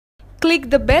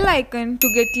Click the bell icon to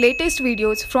get latest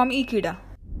videos from Ekeeda.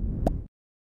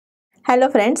 Hello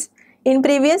friends, in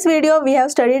previous video we have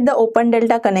studied the open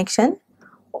delta connection.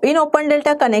 In open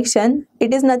delta connection,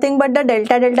 it is nothing but the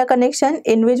delta-delta connection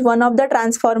in which one of the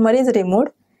transformer is removed.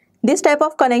 This type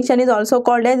of connection is also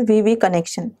called as VV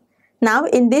connection. Now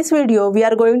in this video we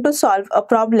are going to solve a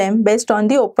problem based on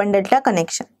the open delta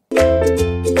connection.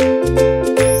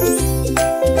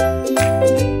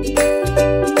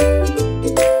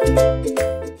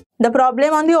 The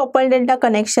problem on the open delta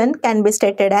connection can be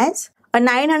stated as a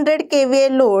 900 kVA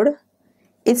load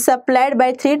is supplied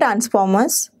by 3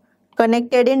 transformers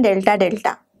connected in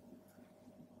delta-delta.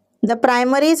 The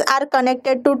primaries are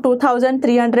connected to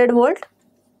 2300 volt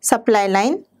supply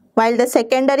line while the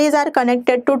secondaries are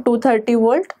connected to 230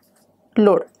 volt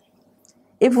load.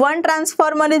 If one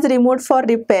transformer is removed for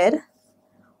repair,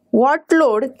 what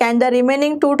load can the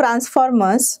remaining 2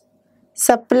 transformers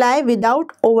supply without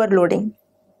overloading?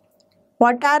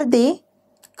 What are the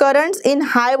currents in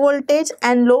high voltage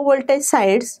and low voltage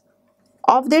sides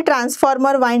of the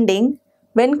transformer winding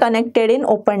when connected in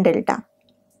open delta?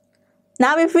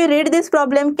 Now if we read this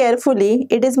problem carefully,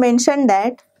 it is mentioned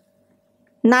that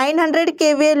 900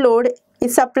 kVA load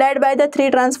is supplied by the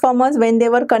 3 transformers when they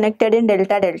were connected in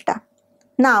delta-delta.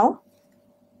 Now,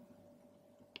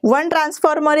 one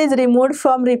transformer is removed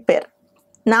from repair.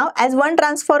 Now, as one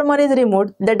transformer is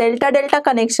removed, the delta-delta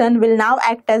connection will now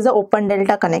act as the open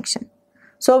delta connection.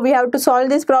 So, we have to solve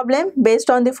this problem based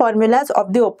on the formulas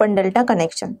of the open delta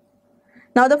connection.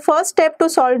 Now, the first step to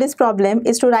solve this problem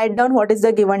is to write down what is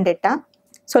the given data.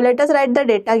 So, let us write the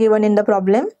data given in the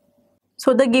problem.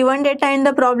 So, the given data in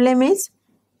the problem is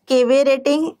kVA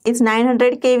rating is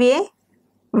 900 kVA,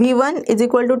 V1 is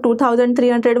equal to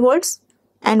 2300 volts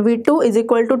and V2 is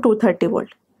equal to 230 volt.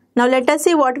 Now, let us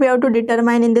see what we have to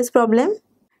determine in this problem.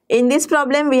 In this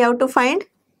problem, we have to find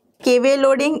kVA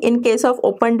loading in case of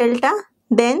open delta,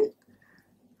 then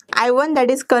I1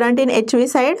 that is current in HV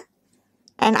side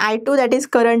and I2 that is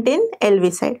current in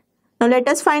LV side. Now, let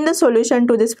us find the solution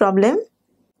to this problem.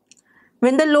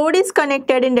 When the load is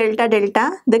connected in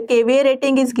delta-delta, the kVA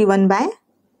rating is given by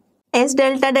S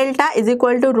delta-delta is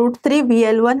equal to √3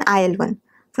 VL1 IL1.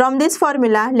 From this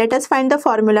formula, let us find the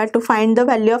formula to find the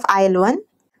value of IL1.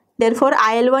 Therefore,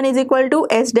 IL1 is equal to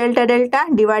S delta-delta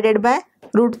divided by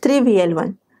 √3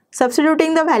 VL1.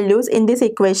 Substituting the values in this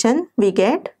equation, we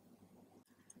get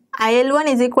IL1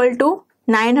 is equal to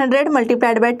 900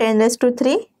 multiplied by 10 raised to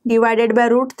 3 divided by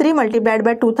 √3 multiplied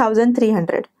by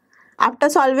 2300. After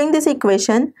solving this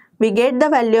equation, we get the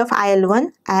value of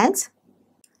IL1 as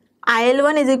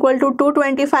IL1 is equal to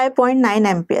 225.9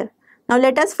 ampere. Now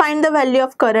let us find the value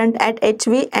of current at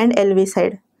HV and LV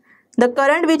side. The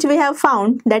current which we have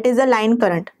found, that is the line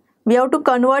current. We have to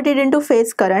convert it into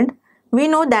phase current. We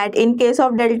know that in case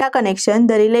of delta connection,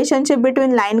 the relationship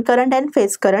between line current and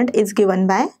phase current is given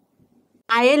by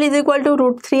IL is equal to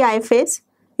 √3 I phase.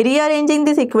 Rearranging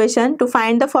this equation to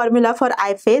find the formula for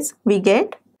I phase, we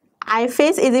get I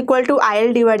phase is equal to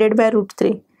IL divided by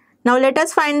 √3. Now let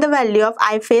us find the value of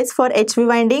I phase for HV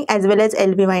winding as well as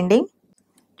LV winding.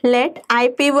 Let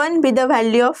IP1 be the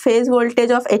value of phase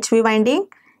voltage of HV winding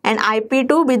and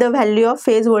IP2 be the value of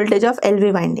phase voltage of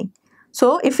LV winding.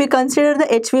 So if we consider the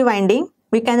HV winding,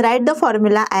 we can write the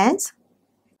formula as,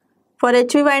 for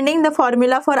HV winding, the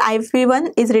formula for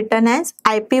IP1 is written as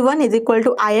IP1 is equal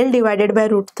to IL divided by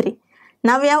 √3.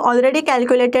 Now we have already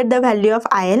calculated the value of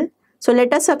IL. So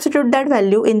let us substitute that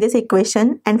value in this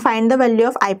equation and find the value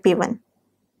of IP1.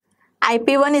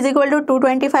 IP1 is equal to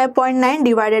 225.9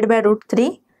 divided by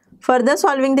 √3. Further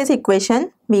solving this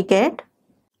equation, we get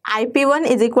IP1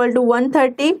 is equal to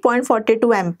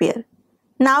 130.42 ampere.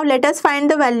 Now let us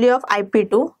find the value of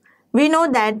IP2. We know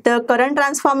that the current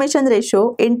transformation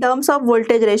ratio in terms of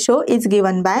voltage ratio is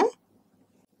given by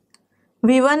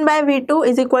V1 by V2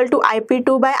 is equal to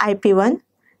IP2 by IP1.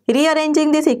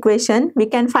 Rearranging this equation, we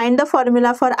can find the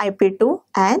formula for IP2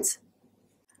 as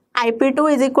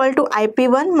IP2 is equal to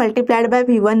IP1 multiplied by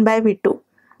V1 by V2.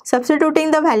 Substituting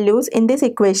the values in this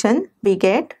equation, we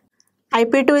get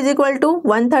IP2 is equal to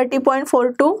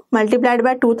 130.42 multiplied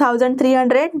by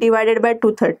 2300 divided by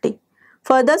 230.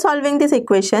 Further solving this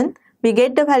equation, we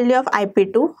get the value of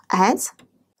IP2 as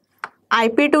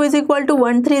IP2 is equal to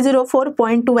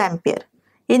 1304.2 ampere.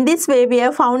 In this way, we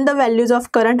have found the values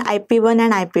of current IP1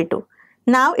 and IP2.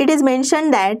 Now, it is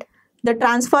mentioned that the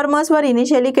transformers were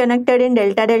initially connected in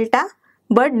delta-delta,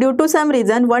 but due to some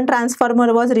reason, one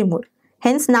transformer was removed.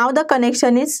 Hence, now the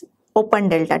connection is open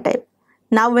delta type.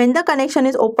 Now, when the connection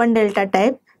is open delta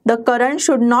type, the current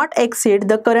should not exceed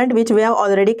the current which we have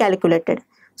already calculated.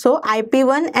 So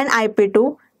IP1 and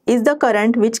IP2 is the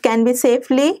current which can be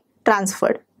safely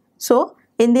transferred. So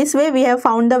in this way we have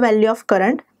found the value of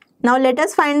current. Now let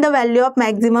us find the value of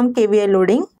maximum kVA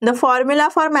loading. The formula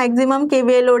for maximum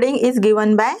kVA loading is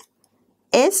given by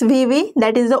SVV,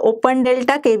 that is the open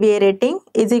delta kVA rating,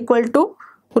 is equal to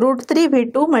 √3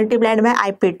 V2 multiplied by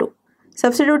IP2.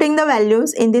 Substituting the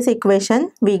values in this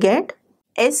equation, we get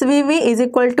SVV is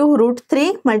equal to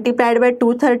 √3 multiplied by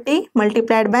 230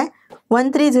 multiplied by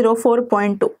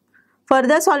 1304.2.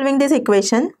 Further solving this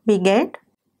equation, we get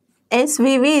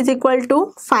SVV is equal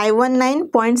to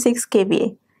 519.6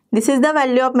 kVA. This is the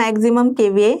value of maximum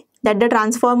kVA that the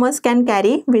transformers can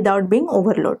carry without being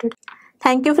overloaded.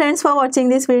 Thank you friends for watching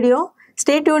this video.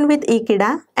 Stay tuned with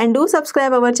Ekeeda and do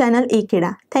subscribe our channel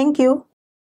Ekeeda. Thank you.